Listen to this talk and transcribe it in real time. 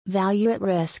Value at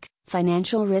risk,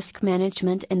 financial risk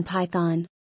management in Python.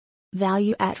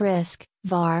 Value at risk,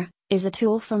 VAR, is a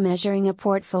tool for measuring a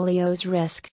portfolio's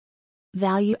risk.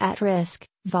 Value at risk,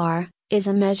 VAR, is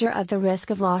a measure of the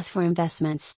risk of loss for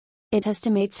investments. It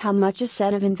estimates how much a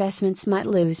set of investments might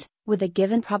lose, with a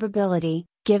given probability,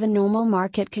 given normal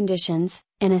market conditions,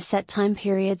 in a set time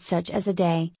period such as a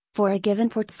day, for a given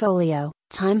portfolio,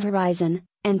 time horizon,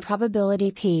 and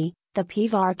probability p. The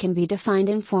p-VAR can be defined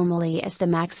informally as the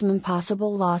maximum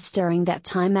possible loss during that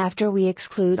time after we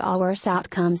exclude all worse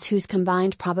outcomes whose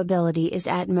combined probability is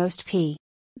at most p.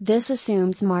 This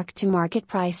assumes mark-to-market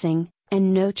pricing,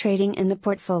 and no trading in the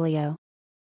portfolio.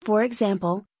 For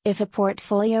example, if a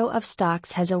portfolio of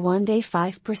stocks has a one-day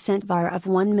 5% VAR of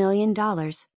 $1 million,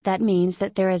 that means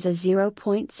that there is a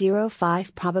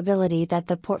 0.05 probability that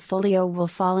the portfolio will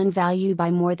fall in value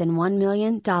by more than $1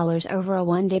 million over a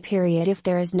one-day period if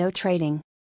there is no trading.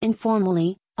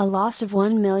 Informally, a loss of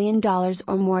 $1 million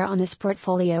or more on this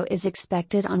portfolio is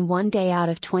expected on one day out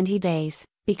of 20 days,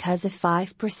 because of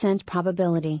 5%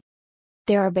 probability.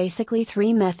 There are basically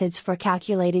three methods for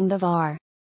calculating the VAR.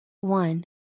 1.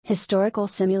 Historical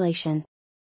simulation.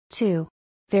 2.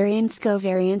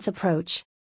 Variance-covariance approach.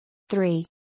 3.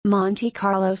 Monte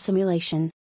Carlo simulation.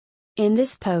 In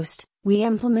this post, we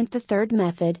implement the third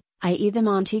method, i.e. the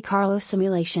Monte Carlo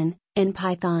simulation, in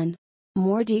Python.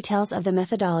 More details of the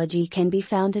methodology can be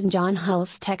found in John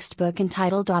Hull's textbook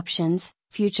entitled Options,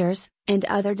 Futures, and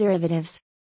Other Derivatives.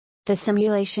 The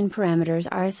simulation parameters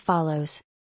are as follows.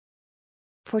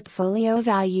 Portfolio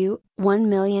value, $1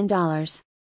 million.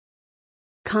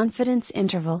 Confidence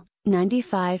interval,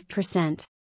 95%.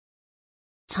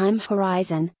 Time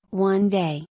horizon, 1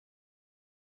 day.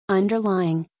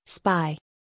 Underlying, SPY.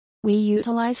 We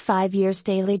utilize 5 years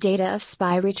daily data of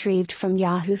SPY retrieved from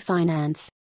Yahoo Finance.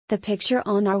 The picture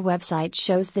on our website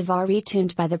shows the VAR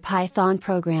retuned by the Python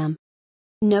program.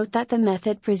 Note that the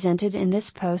method presented in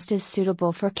this post is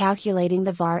suitable for calculating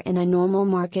the VAR in a normal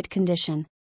market condition.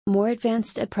 More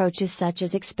advanced approaches such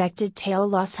as expected tail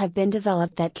loss have been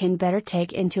developed that can better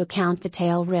take into account the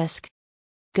tail risk.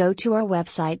 Go to our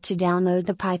website to download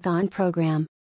the Python program.